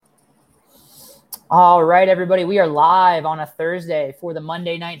All right, everybody. We are live on a Thursday for the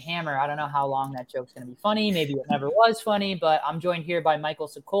Monday Night Hammer. I don't know how long that joke's going to be funny. Maybe it never was funny, but I'm joined here by Michael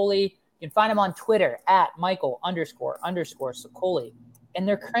Sicoli. You can find him on Twitter at Michael__Sicoli. And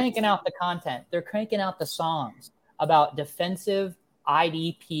they're cranking out the content. They're cranking out the songs about defensive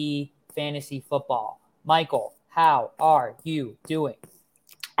IDP fantasy football. Michael, how are you doing?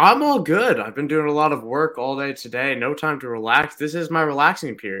 I'm all good. I've been doing a lot of work all day today. No time to relax. This is my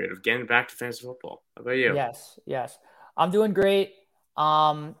relaxing period of getting back to fantasy football. How about you? Yes. I'm doing great.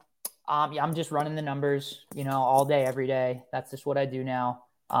 Yeah, I'm just running the numbers, all day, every day. That's just what I do now.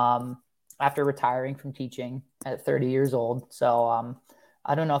 After retiring from teaching at 30 years old. So,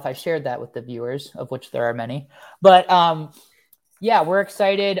 I don't know if I shared that with the viewers, of which there are many, but, yeah, we're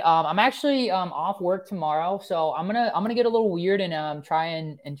excited. I'm actually off work tomorrow, so I'm gonna get a little weird and try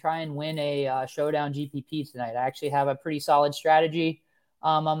and win a showdown GPP tonight. I actually have a pretty solid strategy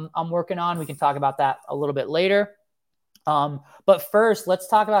I'm working on. We can talk about that a little bit later. But first, let's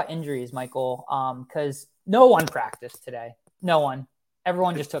talk about injuries, Michael. Because no one practiced today. No one.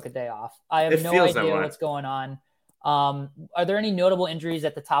 Everyone just took a day off. I have no idea what's going on. Are there any notable injuries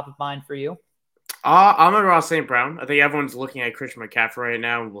at the top of mind for you? I'm on Ross St. Brown. I think everyone's looking at Christian McCaffrey right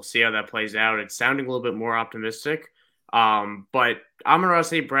now, and we'll see how that plays out. It's sounding a little bit more optimistic. But Amon Ross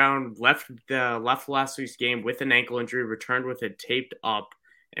St. Brown left last week's game with an ankle injury, returned with it taped up,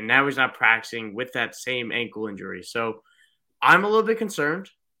 and now he's not practicing with that same ankle injury. So I'm a little bit concerned,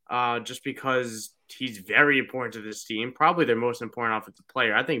 just because he's very important to this team, probably their most important offensive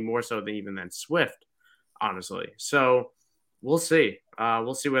player. I think more so than Swift, honestly. So we'll see.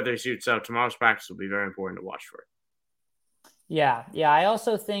 We'll see whether he shoots out. Tomorrow's practice will be very important to watch for. Yeah. I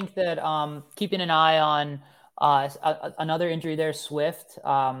also think that keeping an eye on another injury there, Swift.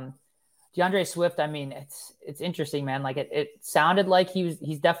 DeAndre Swift, I mean, it's interesting, man. Like it sounded like he's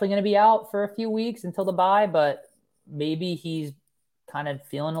definitely going to be out for a few weeks until the bye, but maybe he's kind of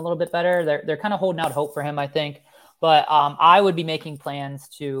feeling a little bit better. They're kind of holding out hope for him, I think. But I would be making plans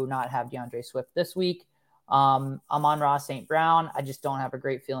to not have DeAndre Swift this week. I'm on Ross St. Brown. I just don't have a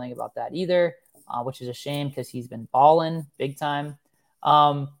great feeling about that either, which is a shame because he's been balling big time.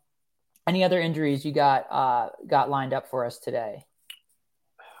 Any other injuries you got lined up for us today?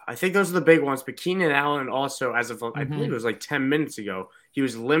 I think those are the big ones. But Keenan Allen also, as of I believe it was like 10 minutes ago, he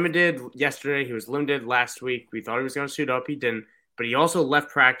was limited yesterday. He was limited last week. We thought he was going to suit up. He didn't. But he also left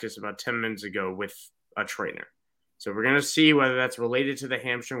practice about 10 minutes ago with a trainer. So we're going to see whether that's related to the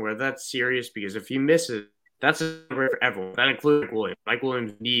hamstring, whether that's serious, because if he misses, that's a for everyone. That includes Mike Williams. Mike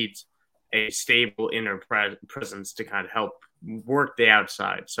Williams needs a stable inner presence to kind of help work the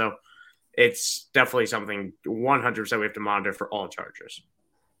outside. So it's definitely something 100% we have to monitor for all Chargers.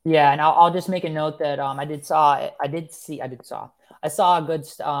 Yeah, and I'll just make a note that I saw a good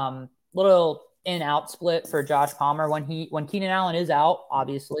little in-out split for Josh Palmer when Keenan Allen is out.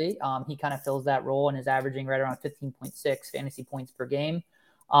 Obviously, he kind of fills that role and is averaging right around 15.6 fantasy points per game.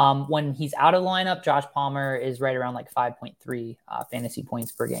 When he's out of the lineup, Josh Palmer is right around like 5.3 fantasy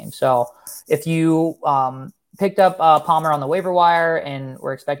points per game. So if you picked up Palmer on the waiver wire and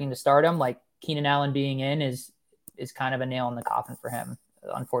we're expecting to start him, like Keenan Allen being in is kind of a nail in the coffin for him,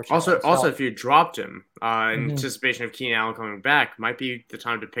 unfortunately. Also, if you dropped him in anticipation of Keenan Allen coming back, might be the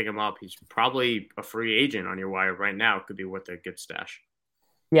time to pick him up. He's probably a free agent on your wire right now. Could be worth a good stash.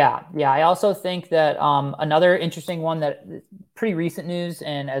 Yeah. I also think that another interesting one that pretty recent news,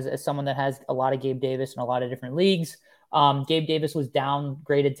 and as someone that has a lot of Gabe Davis in a lot of different leagues, Gabe Davis was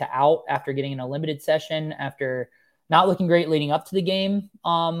downgraded to out after getting in a limited session after not looking great leading up to the game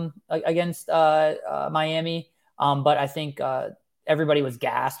against Miami. But I think everybody was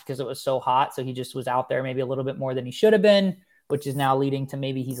gassed because it was so hot. So he just was out there maybe a little bit more than he should have been, which is now leading to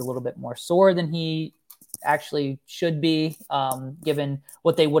maybe he's a little bit more sore than he actually should be, given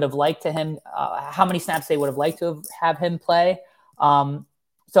what they would have liked to him, how many snaps they would have liked to have him play.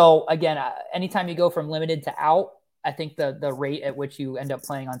 So again, anytime you go from limited to out, I think the rate at which you end up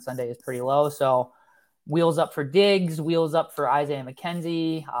playing on Sunday is pretty low. So wheels up for Diggs, wheels up for Isaiah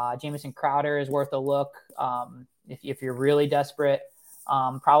McKenzie. Jamison Crowder is worth a look if you're really desperate.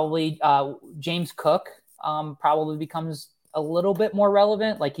 Probably James Cook probably becomes a little bit more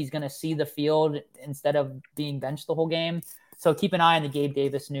relevant. Like he's going to see the field instead of being benched the whole game. So keep an eye on the Gabe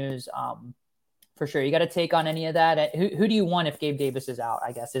Davis news for sure. You got to take on any of that. Who do you want if Gabe Davis is out,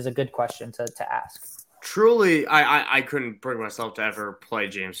 I guess, is a good question to ask. Truly, I couldn't bring myself to ever play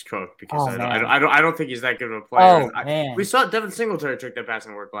James Cook because I don't think he's that good of a player. We saw Devin Singletary took that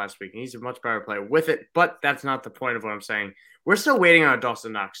passing work last week, and he's a much better player with it. But that's not the point of what I'm saying. We're still waiting on a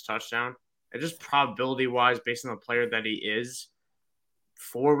Dawson Knox touchdown. And just probability-wise, based on the player that he is,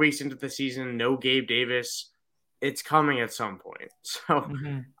 4 weeks into the season, no Gabe Davis. It's coming at some point. So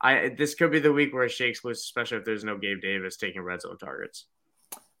this could be the week where it shakes loose, especially if there's no Gabe Davis taking red zone targets.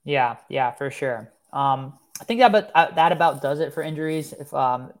 Yeah, for sure. I think that about does it for injuries. If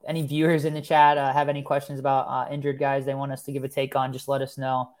any viewers in the chat have any questions about injured guys they want us to give a take on, just let us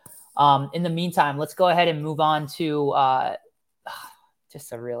know. In the meantime, let's go ahead and move on to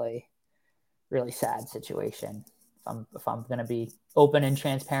just a really, really sad situation. If I'm going to be open and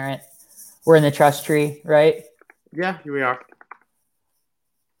transparent, we're in the trust tree, right? Yeah, here we are.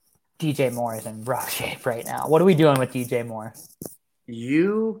 DJ Moore is in rough shape right now. What are we doing with DJ Moore?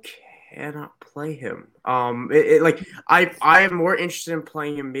 You cannot play him. I am more interested in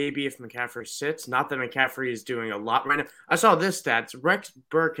playing him maybe if McCaffrey sits. Not that McCaffrey is doing a lot right now. I saw this stats. Rex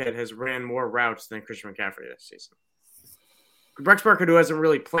Burkhead has ran more routes than Christian McCaffrey this season. Rex Burkhead, who hasn't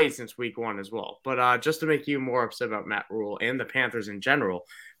really played since week 1 as well. But just to make you more upset about Matt Rule and the Panthers in general.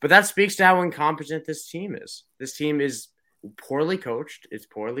 But that speaks to how incompetent this team is. This team is poorly coached. It's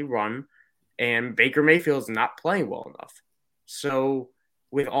poorly run. And Baker Mayfield's not playing well enough. So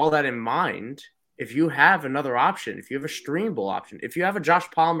with all that in mind, if you have another option, if you have a streamable option, if you have a Josh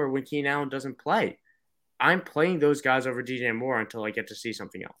Palmer when Keenan Allen doesn't play, I'm playing those guys over DJ Moore until I get to see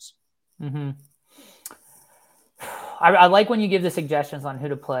something else. Mm-hmm. I like when you give the suggestions on who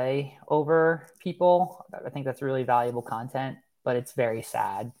to play over people. I think that's really valuable content, but it's very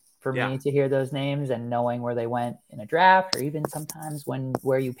sad for me to hear those names and knowing where they went in a draft or even sometimes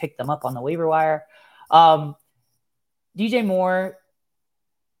where you picked them up on the waiver wire. DJ Moore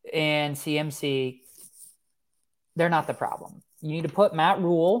and CMC, they're not the problem. You need to put Matt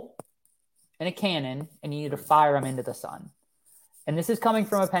Rule in a cannon and you need to fire him into the sun. And this is coming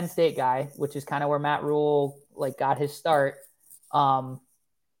from a Penn State guy, which is kind of where Matt Rule got his start.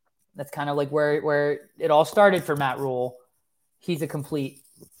 That's kind of where it all started for Matt Rule. He's a complete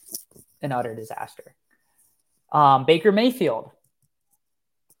and utter disaster. Baker Mayfield.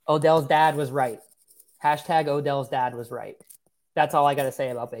 Odell's dad was right. Hashtag Odell's dad was right. That's all I got to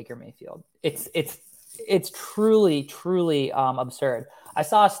say about Baker Mayfield. It's truly, truly absurd. I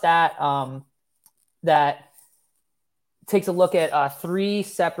saw a stat that takes a look at 3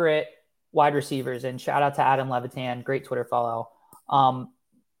 separate wide receivers, and shout out to Adam Levitan, great Twitter follow. Davante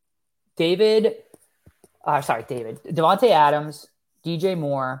Adams, DJ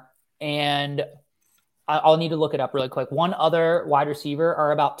Moore, and I'll need to look it up really quick. One other wide receiver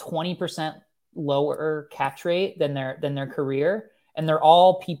are about 20% lower catch rate than their career, and they're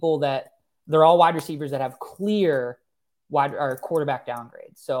all wide receivers that have clear quarterback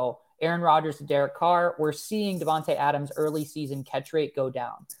downgrades. So Aaron Rodgers to Derek Carr, we're seeing Davante Adams' early season catch rate go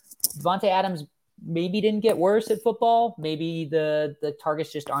down. Davante Adams maybe didn't get worse at football. Maybe the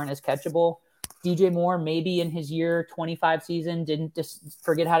targets just aren't as catchable. DJ Moore, maybe in his year 25 season, didn't just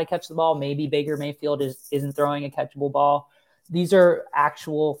forget how to catch the ball. Maybe Baker Mayfield isn't throwing a catchable ball. These are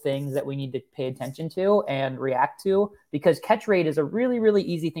actual things that we need to pay attention to and react to, because catch rate is a really, really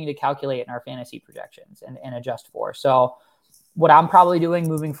easy thing to calculate in our fantasy projections and adjust for. So what I'm probably doing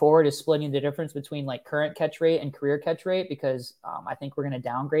moving forward is splitting the difference between current catch rate and career catch rate, because I think we're going to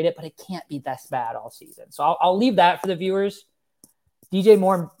downgrade it, but it can't be this bad all season. So I'll leave that for the viewers. DJ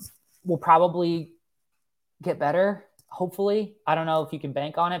Moore will probably get better, hopefully. I don't know if you can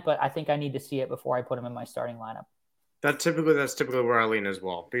bank on it, but I think I need to see it before I put him in my starting lineup. That's typically where I lean as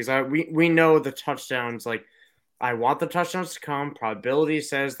well, because we know the touchdowns. I want the touchdowns to come. Probability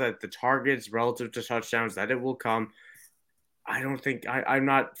says that the targets relative to touchdowns, that it will come. I'm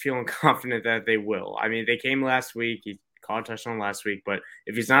not feeling confident that they will. I mean, they came last week. He caught a touchdown last week, but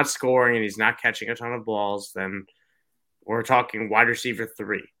if he's not scoring and he's not catching a ton of balls, then we're talking wide receiver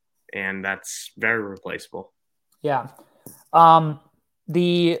 3, and that's very replaceable. Yeah.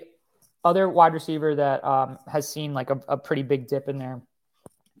 The other wide receiver that has seen a pretty big dip in their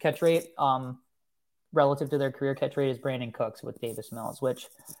catch rate relative to their career catch rate is Brandon Cooks with Davis Mills, which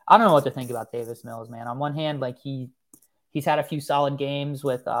I don't know what to think about Davis Mills, man. On one hand, he's had a few solid games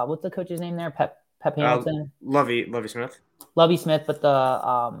with what's the coach's name there? Pep Hamilton? Lovie Smith. Lovie Smith, but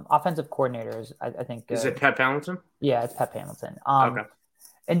the offensive coordinator is, I think. Is it Pep Hamilton? Yeah, it's Pep Hamilton. Okay.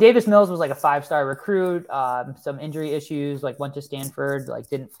 And Davis Mills was a 5-star recruit, some injury issues, went to Stanford,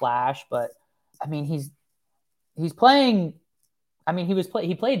 didn't flash, but I mean, he's playing. I mean, he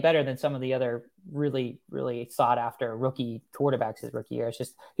played better than some of the other really, really sought after rookie quarterbacks his rookie year. It's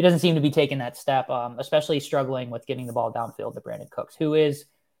just, he doesn't seem to be taking that step, especially struggling with getting the ball downfield to Brandon Cooks, who is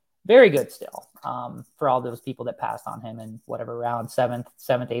very good still, for all those people that passed on him in whatever round, 7th,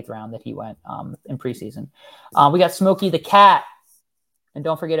 8th round that he went in preseason. We got Smokey the Cat. And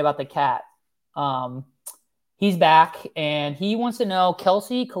don't forget about the cat. He's back, and he wants to know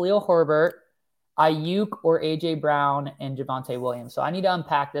Kelsey, Khalil Herbert, Ayuk, or A.J. Brown, and Javonte Williams. So I need to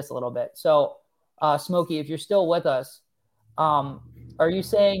unpack this a little bit. So, Smokey, if you're still with us, are you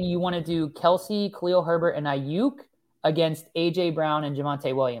saying you want to do Kelsey, Khalil Herbert, and Ayuk against A.J. Brown and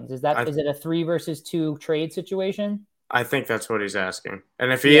Javonte Williams? Is it a 3 versus 2 trade situation? I think that's what he's asking.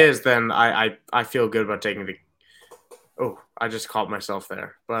 And if he is, then I feel good about taking the. Oh, I just caught myself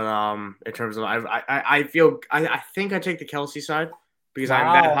there. But in terms of I think I take the Kelsey side because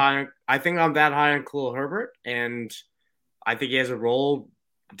I'm that high. I think I'm that high on Khalil Herbert, and I think he has a role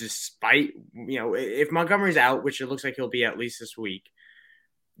despite if Montgomery's out, which it looks like he'll be at least this week.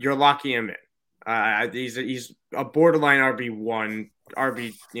 You're locking him in. He's a borderline RB1,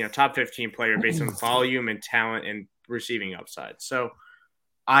 top 15 player based on volume and talent and receiving upside. So.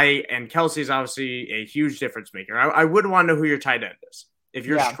 And Kelsey's obviously a huge difference maker. I would want to know who your tight end is. If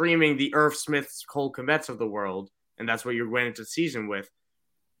you're streaming the Irv Smiths, Cole Kmets of the world, and that's what you're going into the season with,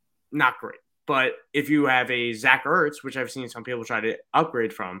 not great. But if you have a Zach Ertz, which I've seen some people try to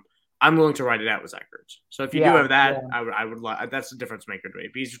upgrade from, I'm willing to ride it out with Zach Ertz. So if you do have that, I would that's a difference maker to me.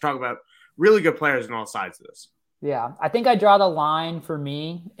 Because you're talking about really good players on all sides of this. Yeah, I think I draw the line for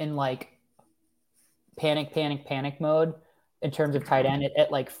me in like panic mode. In terms of tight end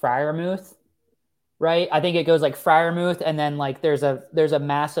at like Freiermuth, right? I think it goes like Freiermuth, and then like there's a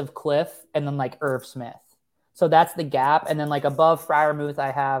massive cliff, and then like Irv Smith. So that's the gap. And then like above Freiermuth,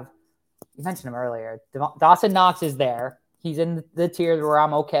 I have, you mentioned him earlier, Dawson Knox is there. He's in the tiers where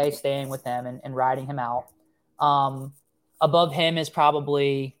I'm okay staying with him and riding him out. Above him is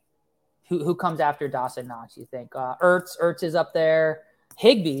probably who comes after Dawson Knox, you think? Ertz is up there.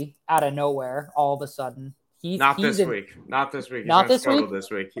 Higbee out of nowhere all of a sudden. Not this week. Not this week. Not this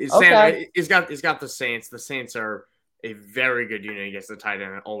week. He's got the Saints. The Saints are a very good unit against the tight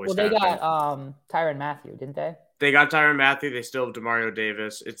end. Always. Well, they got Tyrann Mathieu, didn't they? They got Tyrann Mathieu. They still have Demario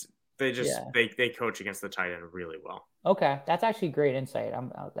Davis. They coach against the tight end really well. Okay, that's actually great insight.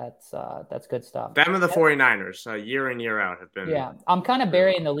 That's good stuff. Them and the 49ers, year in year out, have been. Yeah, I'm kind of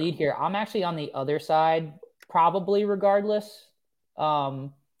burying the lead here. I'm actually on the other side, probably regardless.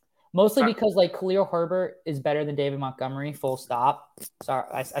 Mostly because like Khalil Herbert is better than David Montgomery, full stop. Sorry,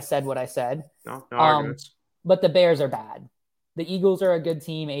 I said what I said. No arguments. But the Bears are bad. The Eagles are a good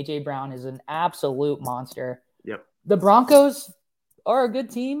team. A.J. Brown is an absolute monster. Yep. The Broncos are a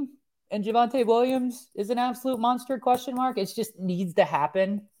good team, and Javonte Williams is an absolute monster, question mark. It just needs to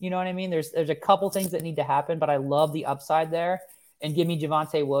happen. You know what I mean? There's a couple things that need to happen, but I love the upside there. And give me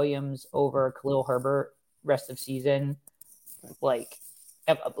Javonte Williams over Khalil Herbert rest of season. Like,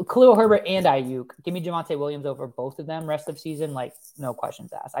 Khalil Herbert and Ayuk. Give me Javonte Williams over both of them rest of season, like no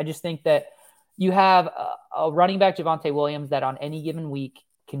questions asked. I just think that you have a running back, Javonte Williams, that on any given week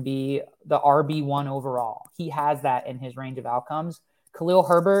can be the RB1 overall. He has that in his range of outcomes. Khalil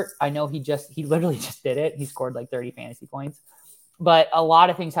Herbert, I know he literally just did it. He scored like 30 fantasy points. But a lot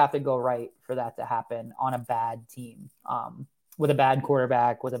of things have to go right for that to happen on a bad team, with a bad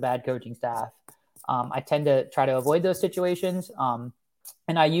quarterback, with a bad coaching staff. I tend to try to avoid those situations.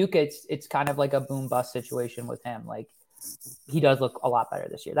 And Ayuk, it's kind of like a boom bust situation with him. Like, he does look a lot better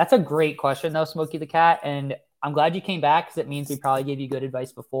this year. That's a great question, though, Smokey the Cat. And I'm glad you came back because it means we probably gave you good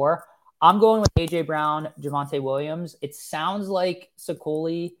advice before. I'm going with A.J. Brown, Javonte Williams. It sounds like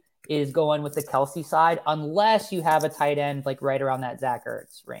Sokoli is going with the Kelsey side, unless you have a tight end like right around that Zach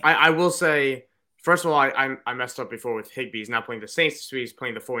Ertz range. I will say, first of all, I messed up before with Higbee. He's not playing the Saints this week. He's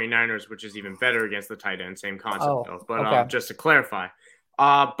playing the 49ers, which is even better against the tight end. Same concept, though. But okay. Just to clarify.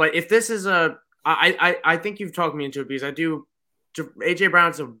 But if this is I think you've talked me into it because I do. A.J.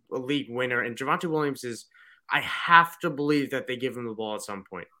 Brown's a league winner, and Javonte Williams is. I have to believe that they give him the ball at some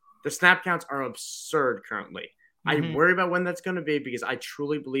point. The snap counts are absurd currently. I worry about when that's going to be because I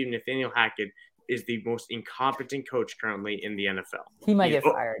truly believe Nathaniel Hackett is the most incompetent coach currently in the NFL. He might get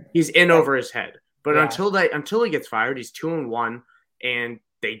fired. He's in over his head. But until he gets fired, he's 2-1, and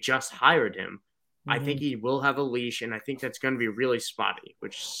they just hired him. I think he will have a leash, and I think that's going to be really spotty,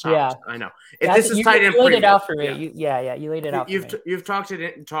 which sucks. Yeah. I know. If this is tight end, you laid it out for me. You laid it out. You've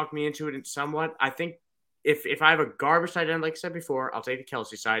talked me into it somewhat. I think if I have a garbage tight end, like I said before, I'll take the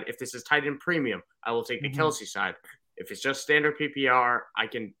Kelsey side. If this is tight end premium, I will take the Kelsey side. If it's just standard PPR, I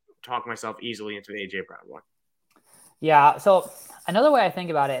can talk myself easily into the AJ Brown one. Yeah. So another way I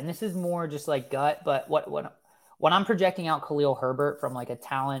think about it, and this is more just like gut, but when I'm projecting out Khalil Herbert from like a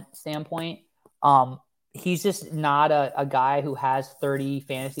talent standpoint, he's just not a guy who has 30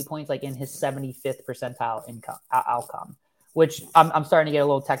 fantasy points like in his 75th percentile outcome, which I'm starting to get a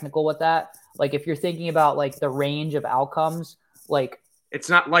little technical with that. Like if you're thinking about like the range of outcomes, like it's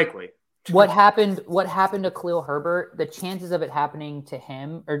not likely. what happened to Khalil Herbert, the chances of it happening to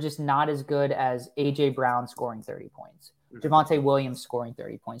him are just not as good as A.J. Brown scoring 30 points, Javonte Williams scoring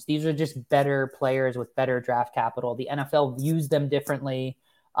 30 points. These are just better players with better draft capital. The NFL views them differently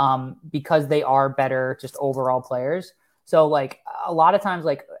because they are better just overall players. So, like, a lot of times,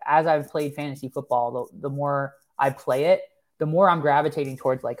 like, as I've played fantasy football, the more I play it, the more I'm gravitating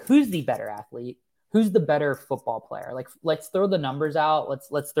towards, like, who's the better athlete? Who's the better football player? Like, let's throw the numbers out.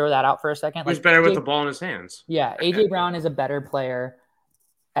 Let's throw that out for a second. Who's like, better with the ball in his hands? Yeah, A.J. Brown is a better player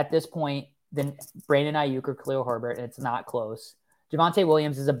at this point than Brandon Ayuk or Khalil Herbert, and it's not close. Javonte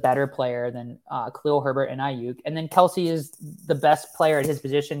Williams is a better player than Khalil Herbert and Ayuk. And then Kelsey is the best player at his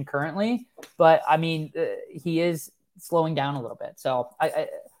position currently. But, I mean, he is slowing down a little bit. So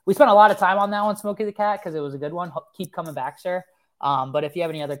we spent a lot of time on that one, Smokey the Cat, because it was a good one. Keep coming back, sir. But if you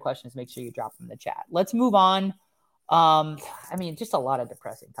have any other questions, make sure you drop them in the chat. Let's move on. I mean, just a lot of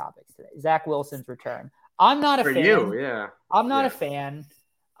depressing topics today. Zach Wilson's return. I'm not a fan. For you, yeah. I'm not a fan.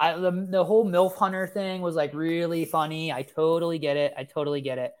 The whole MILF Hunter thing was like really funny. I totally get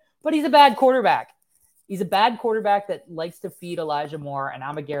it. But he's a bad quarterback. He's a bad quarterback that likes to feed Elijah Moore, and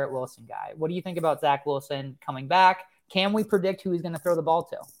I'm a Garrett Wilson guy. What do you think about Zach Wilson coming back? Can we predict who he's going to throw the ball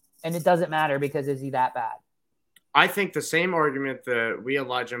to? And it doesn't matter because is he that bad? I think the same argument that we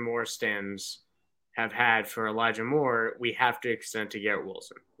Elijah Moore stands have had for Elijah Moore, we have to extend to Garrett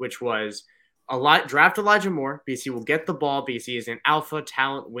Wilson, which was draft Elijah Moore because he will get the ball because he is an alpha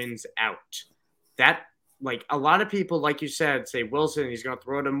talent wins out. That, like, a lot of people, like you said, say Wilson, he's going to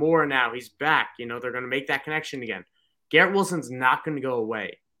throw to Moore now. He's back. You know, they're going to make that connection again. Garrett Wilson's not going to go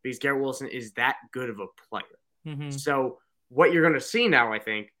away because Garrett Wilson is that good of a player. Mm-hmm. So what you're going to see now, I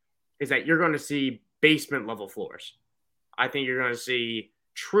think, is that you're going to see basement level floors. I think you're going to see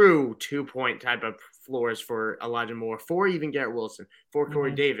true 2-point type of floors for Elijah Moore, for even Garrett Wilson, for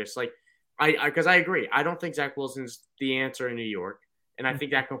Corey Davis. Like, because I agree. I don't think Zach Wilson's the answer in New York. And I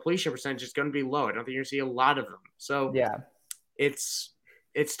think that completion percentage is going to be low. I don't think you're going to see a lot of them. So yeah, it's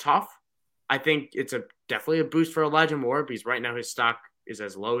tough. I think it's definitely a boost for Elijah Moore because right now his stock is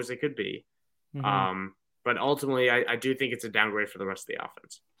as low as it could be. Mm-hmm. But ultimately, I do think it's a downgrade for the rest of the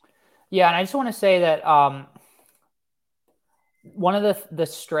offense. Yeah, and I just want to say that one of the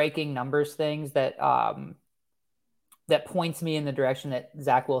striking numbers things that that points me in the direction that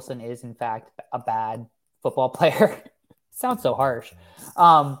Zach Wilson is, in fact, a bad football player. Sounds so harsh.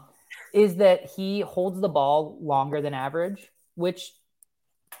 Is that he holds the ball longer than average, which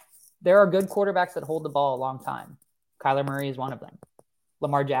there are good quarterbacks that hold the ball a long time. Kyler Murray is one of them.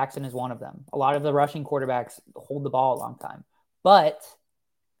 Lamar Jackson is one of them. A lot of the rushing quarterbacks hold the ball a long time. But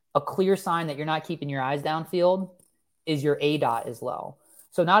a clear sign that you're not keeping your eyes downfield is your ADOT is low.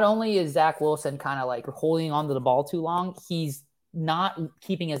 So not only is Zach Wilson kind of like holding onto the ball too long, he's not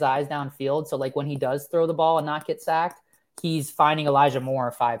keeping his eyes downfield. So like when he does throw the ball and not get sacked, he's finding Elijah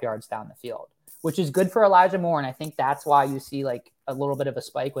Moore 5 yards down the field, which is good for Elijah Moore. And I think that's why you see like a little bit of a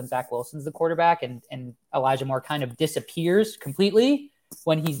spike when Zach Wilson's the quarterback and Elijah Moore kind of disappears completely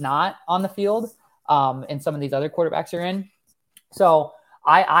when he's not on the field. And some of these other quarterbacks are in. So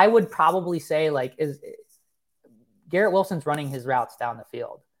I would probably say like Garrett Wilson's running his routes down the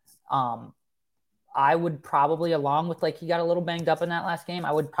field. I would probably, along with like he got a little banged up in that last game,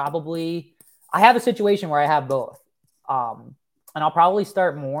 I have a situation where I have both. And I'll probably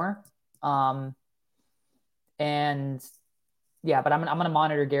start Moore. And yeah, but I'm going to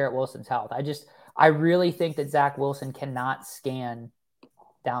monitor Garrett Wilson's health. I really think that Zach Wilson cannot scan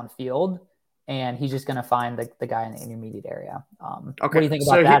downfield, and he's just going to find the guy in the intermediate area. Okay. What do you think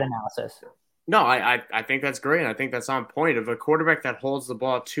about that analysis? No, I think that's great. I think that's on point. Of a quarterback that holds the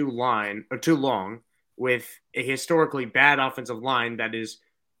ball too long with a historically bad offensive line that is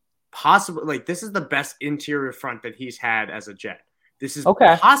possibly like this is the best interior front that he's had as a Jet. This is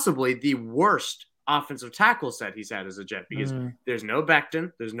possibly the worst offensive tackle set he's had as a Jet because there's no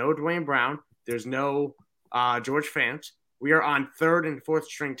Becton, there's no Dwayne Brown, there's no George Fant. We are on third and fourth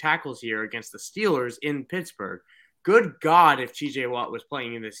string tackles here against the Steelers in Pittsburgh. Good God, if TJ Watt was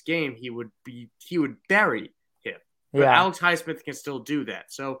playing in this game, he would bury him. But Alex Highsmith can still do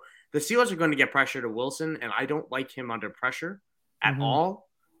that. So the Steelers are going to get pressure to Wilson, and I don't like him under pressure at all.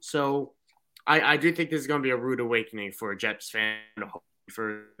 So I do think this is going to be a rude awakening for a Jets fan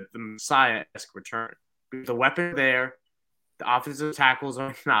for the Messiah-esque return. The weapon there, the offensive tackles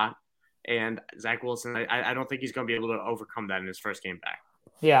are not, and Zach Wilson, I don't think he's going to be able to overcome that in his first game back.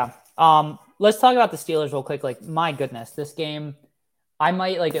 Yeah. Let's talk about the Steelers real quick. Like, my goodness, this game, I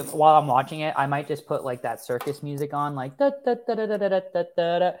might while I'm watching it, I might just put like that circus music on, like da, da, da, da, da, da, da,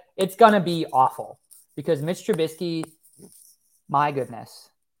 da, da. It's gonna be awful because Mitch Trubisky, my goodness,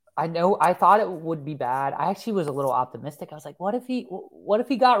 I know. I thought it would be bad. I actually was a little optimistic. I was like, what if he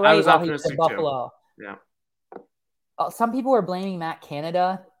got I right was while he was in optimistic too. Buffalo? Yeah. Some people are blaming Matt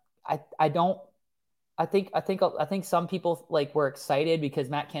Canada. I don't. I think some people like were excited because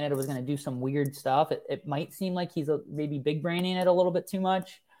Matt Canada was going to do some weird stuff. It might seem like he's maybe big braining it a little bit too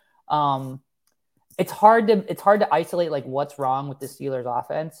much. Um, it's hard to isolate like what's wrong with the Steelers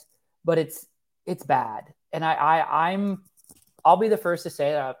offense, but it's bad. And I'll be the first to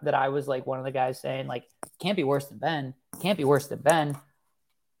say that I was like one of the guys saying like can't be worse than Ben. Can't be worse than Ben.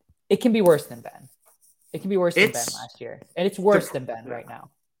 It can be worse than Ben. It can be worse than Ben last year. And it's worse than Ben right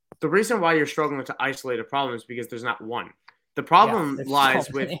now. The reason why you're struggling to isolate a problem is because there's not one. The problem lies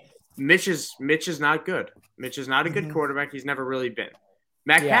with Mitch is not good. Mitch is not a good quarterback. He's never really been.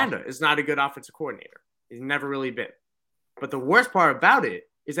 Matt Canada is not a good offensive coordinator. He's never really been. But the worst part about it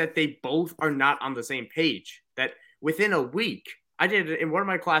is that they both are not on the same page. That within a week, I did in one of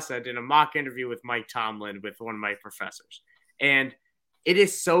my classes, I did a mock interview with Mike Tomlin with one of my professors. And it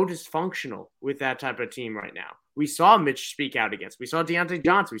is so dysfunctional with that type of team right now. We saw Mitch speak out against. We saw Deontay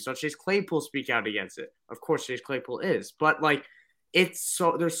Johnson. We saw Chase Claypool speak out against it. Of course, Chase Claypool is. But like,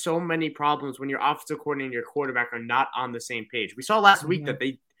 there's so many problems when your offensive coordinator and your quarterback are not on the same page. We saw last week that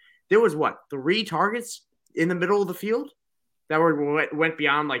there was 3 targets in the middle of the field that went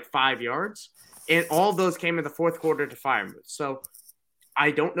beyond like 5 yards, and all of those came in the fourth quarter to Freiermuth. So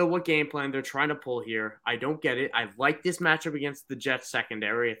I don't know what game plan they're trying to pull here. I don't get it. I like this matchup against the Jets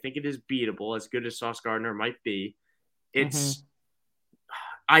secondary. I think it is beatable, as good as Sauce Gardner might be. It's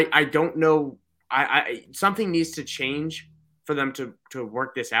I don't know. I something needs to change for them to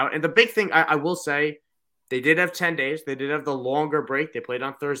work this out. And the big thing I will say, they did have 10 days. They did have the longer break. They played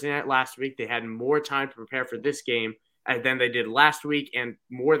on Thursday night last week. They had more time to prepare for this game than they did last week, and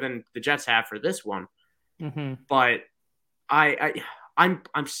more than the Jets have for this one. But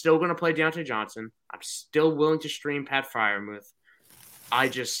I'm still going to play Deontay Johnson. I'm still willing to stream Pat Freiermuth.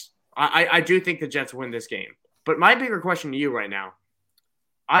 I do think the Jets win this game. But my bigger question to you right now,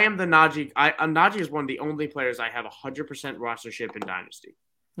 I am the Najee. Najee is one of the only players I have 100% rostership in Dynasty.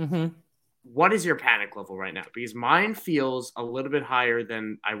 What is your panic level right now? Because mine feels a little bit higher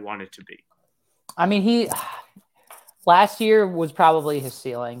than I want it to be. I mean, last year was probably his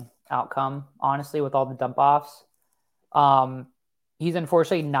ceiling outcome, honestly, with all the dump offs. He's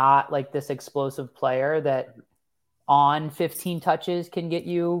unfortunately not like this explosive player that on 15 touches can get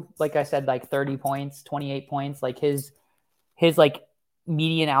you, like I said, like 30 points, 28 points. Like his like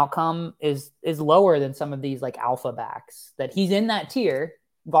median outcome is lower than some of these like alpha backs that he's in that tier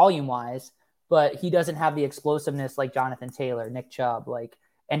volume wise, but he doesn't have the explosiveness like Jonathan Taylor, Nick Chubb,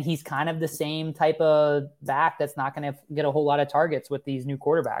 and he's kind of the same type of back that's not going to get a whole lot of targets with these new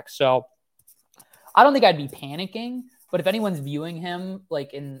quarterbacks. So I don't think I'd be panicking, but if anyone's viewing him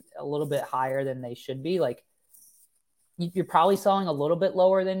like in a little bit higher than they should be, like you're probably selling a little bit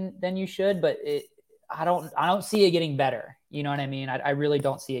lower than you should, but I don't see it getting better. You know what I mean? I really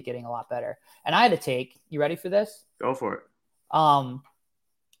don't see it getting a lot better. And I had to take, you ready for this? Go for it.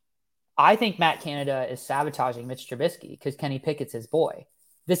 I think Matt Canada is sabotaging Mitch Trubisky because Kenny Pickett's his boy.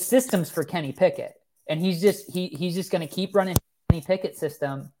 The system's for Kenny Pickett, and he's just going to keep running Kenny Pickett's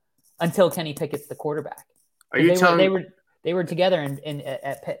system until Kenny Pickett's the quarterback. Are you telling they were together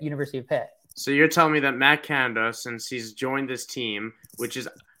at Pitt, University of Pitt? So you're telling me that Matt Canada, since he's joined this team,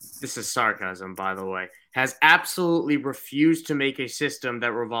 this is sarcasm, by the way, has absolutely refused to make a system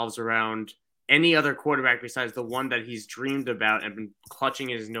that revolves around any other quarterback besides the one that he's dreamed about and been clutching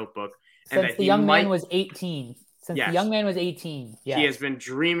in his notebook. Since the young man was 18. The young man was 18. Yes. He has been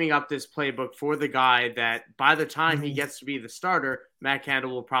dreaming up this playbook for the guy that by the time he gets to be the starter, Matt Canada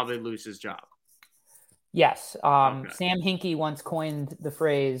will probably lose his job. Yes. Sam Hinkie once coined the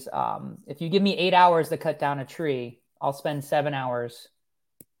phrase, if you give me 8 hours to cut down a tree, I'll spend 7 hours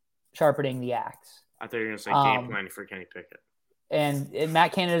sharpening the axe. I thought you were going to say game planning for Kenny Pickett. And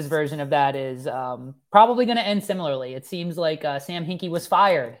Matt Canada's version of that is probably going to end similarly. It seems like Sam Hinkie was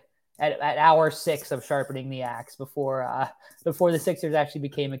fired at hour 6 of sharpening the axe before the Sixers actually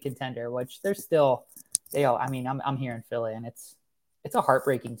became a contender, which they're still, I'm here in Philly, and it's a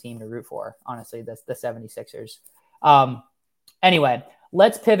heartbreaking team to root for, honestly, the 76ers. Anyway,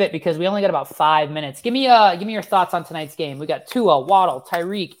 let's pivot because we only got about 5 minutes. Give me your thoughts on tonight's game. We got Tua, Waddle,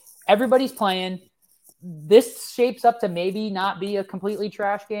 Tyreek. Everybody's playing. This shapes up to maybe not be a completely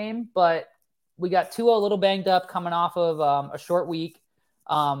trash game, but we got Tua a little banged up coming off of a short week.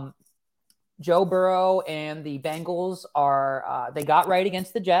 Joe Burrow and the Bengals they got right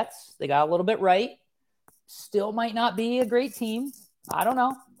against the Jets. They got a little bit right. Still might not be a great team. I don't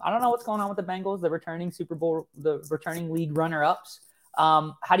know what's going on with the Bengals, the returning league runner-ups.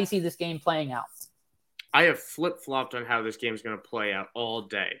 How do you see this game playing out? I have flip-flopped on how this game is going to play out all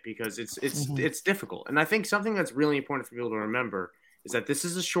day because it's difficult. And I think something that's really important for people to remember is that this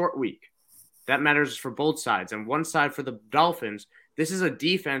is a short week. That matters for both sides. And one side for the Dolphins, this is a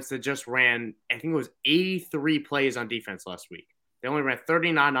defense that just ran, I think it was 83 plays on defense last week. They only ran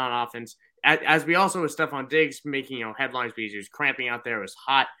 39 on offense. As we also with Stephon Diggs making headlines because he was cramping out there, it was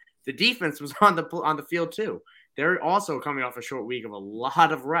hot. The defense was on the field too. They're also coming off a short week of a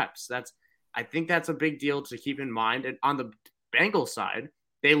lot of reps. I think that's a big deal to keep in mind. And on the Bengals side,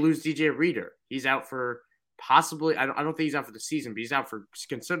 they lose DJ Reader. He's out for possibly, I don't think he's out for the season, but he's out for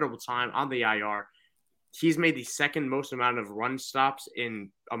considerable time on the IR. He's made the second most amount of run stops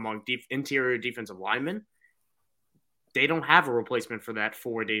among interior defensive linemen. They don't have a replacement for that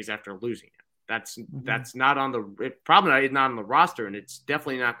 4 days after losing it. That's not on the probably not on the roster, and it's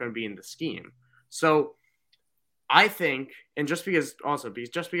definitely not going to be in the scheme. So I think, and just because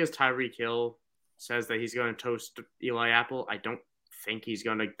Tyreek Hill says that he's going to toast Eli Apple, I don't think he's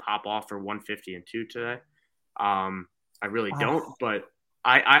going to pop off for 150 and 2 today. I really don't, but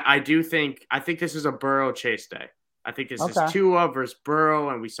I think this is a Burrow Chase day. I think this is Tua versus Burrow,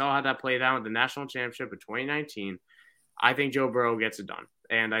 and we saw how that played out in the national championship of 2019. I think Joe Burrow gets it done.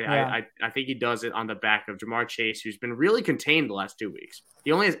 And I think he does it on the back of Ja'Marr Chase, who's been really contained the last 2 weeks.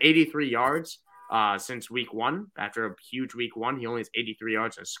 He only has 83 yards since week 1. After a huge week 1, he only has 83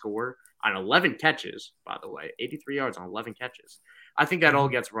 yards and score on 11 catches, by the way. 83 yards on 11 catches. I think that all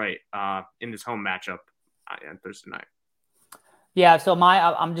gets right in this home matchup on Thursday night. Yeah, so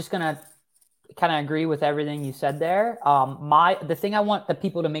I'm just going to kind of agree with everything you said there. The thing I want the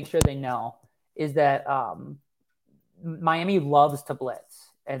people to make sure they know is that Miami loves to blitz,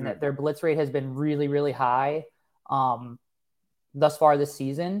 and that their blitz rate has been really, really high thus far this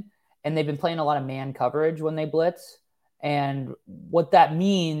season. And they've been playing a lot of man coverage when they blitz. And what that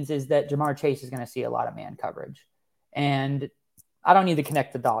means is that Ja'Marr Chase is going to see a lot of man coverage. And I don't need to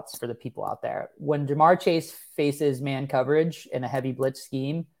connect the dots for the people out there. When Ja'Marr Chase faces man coverage in a heavy blitz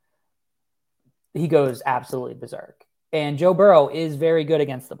scheme, he goes absolutely berserk. And Joe Burrow is very good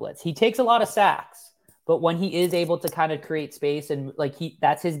against the blitz. He takes a lot of sacks. But when he is able to kind of create space and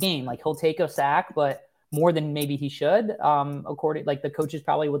that's his game, he'll take a sack, but more than maybe he should. The coaches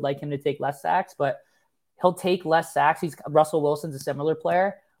probably would like him to take less sacks, but he'll take less sacks. Russell Wilson's a similar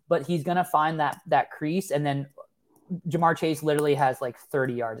player, but he's going to find that crease. And then Ja'Marr Chase literally has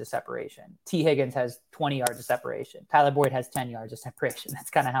 30 yards of separation. T. Higgins has 20 yards of separation. Tyler Boyd has 10 yards of separation. That's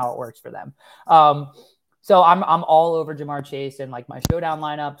kind of how it works for them. So I'm all over Ja'Marr Chase and my showdown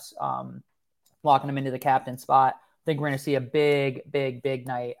lineups. Locking him into the captain spot. I think we're going to see a big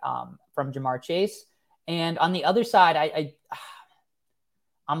night from Ja'Marr Chase. And on the other side, I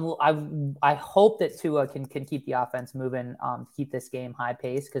hope that Tua can keep the offense moving, keep this game high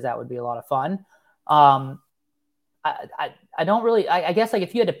pace, because that would be a lot of fun. I don't really. I guess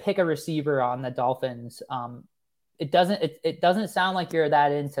if you had to pick a receiver on the Dolphins, it doesn't sound like you're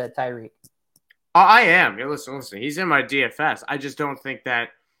that into Tyreek. I am. Listen. He's in my DFS. I just don't think that.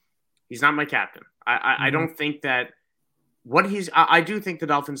 He's not my captain. I don't think that I do think the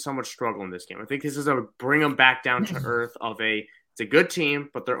Dolphins somewhat struggle in this game. I think this is a bring them back down to earth it's a good team,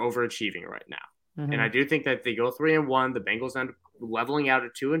 but they're overachieving right now. And I do think that they go 3-1. The Bengals end up leveling out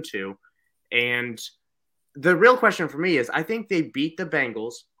at 2-2. And the real question for me is, I think they beat the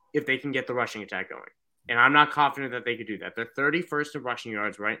Bengals if they can get the rushing attack going. And I'm not confident that they could do that. They're 31st in rushing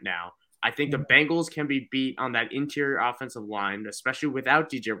yards right now. I think the Bengals can be beat on that interior offensive line, especially without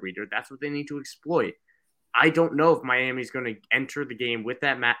DJ Reader. That's what they need to exploit. I don't know if Miami's going to enter the game with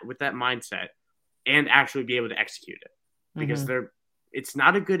that mindset and actually be able to execute it, because it's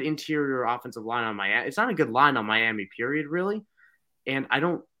not a good interior offensive line on Miami. It's not a good line on Miami, period, really. And I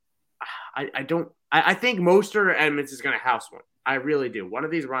think Mostert or Edmonds is going to house one. I really do. One of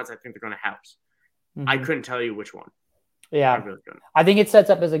these runs, I think they're going to house. I couldn't tell you which one. Yeah, I think it sets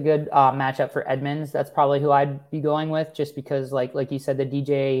up as a good matchup for Edmonds. That's probably who I'd be going with, just because, like you said, the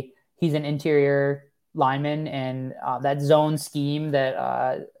DJ, he's an interior lineman, and that zone scheme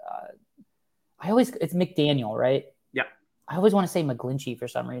that it's McDaniel, right? Yeah. I always want to say McGlinchey for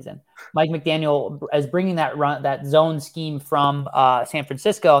some reason. Mike McDaniel is bringing that zone scheme from San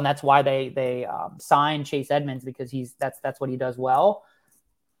Francisco, and that's why they signed Chase Edmonds, because that's what he does well.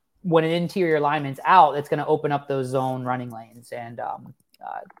 When an interior lineman's out, it's going to open up those zone running lanes. And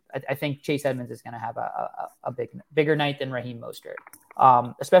I think Chase Edmonds is going to have a bigger night than Raheem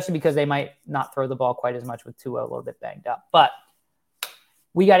Mostert, especially because they might not throw the ball quite as much with Tua a little bit banged up. But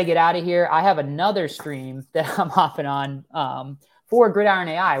we got to get out of here. I have another stream that I'm hopping on for Gridiron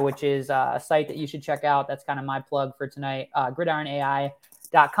AI, which is a site that you should check out. That's kind of my plug for tonight.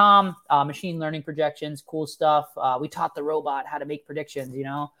 GridironAI.com, machine learning projections, cool stuff. We taught the robot how to make predictions, you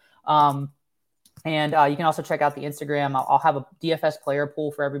know. And you can also check out the Instagram. I'll have a DFS player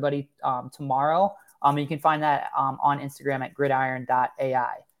pool for everybody tomorrow. You can find that on Instagram at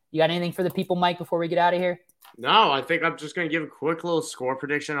gridiron.ai. You got anything for the people, Mike, before we get out of here? No, I think I'm just going to give a quick little score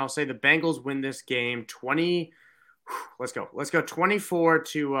prediction. I'll say the Bengals win this game 20. Let's go 24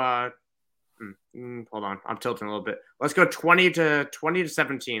 to hold on. I'm tilting a little bit. Let's go 20 to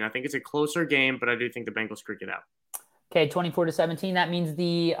 17. I think it's a closer game, but I do think the Bengals crick it out. Okay, 24 to 17. That means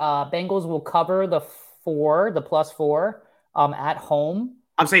the Bengals will cover the +4 at home.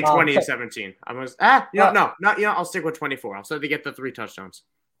 I'm saying 20 to 17. I'll stick with 24. I'll say they get the 3 touchdowns.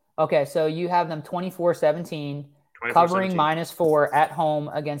 Okay, so you have them 24-17, covering -4 at home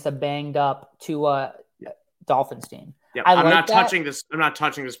against a banged up Tua Dolphins team. Yeah, I'm not touching this. I'm not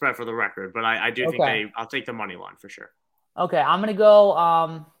touching the spread for the record, but I do think I'll take the money line for sure. Okay, I'm gonna go.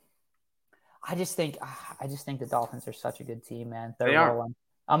 I just think the Dolphins are such a good team, man. They're rolling.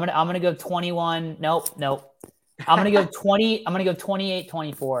 I'm gonna go 21. Nope. I'm gonna go 20. I'm gonna go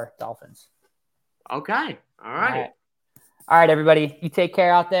 28-24 Dolphins. Okay. All right. All right, everybody. You take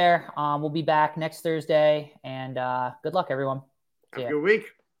care out there. We'll be back next Thursday, and good luck, everyone. Have a good week.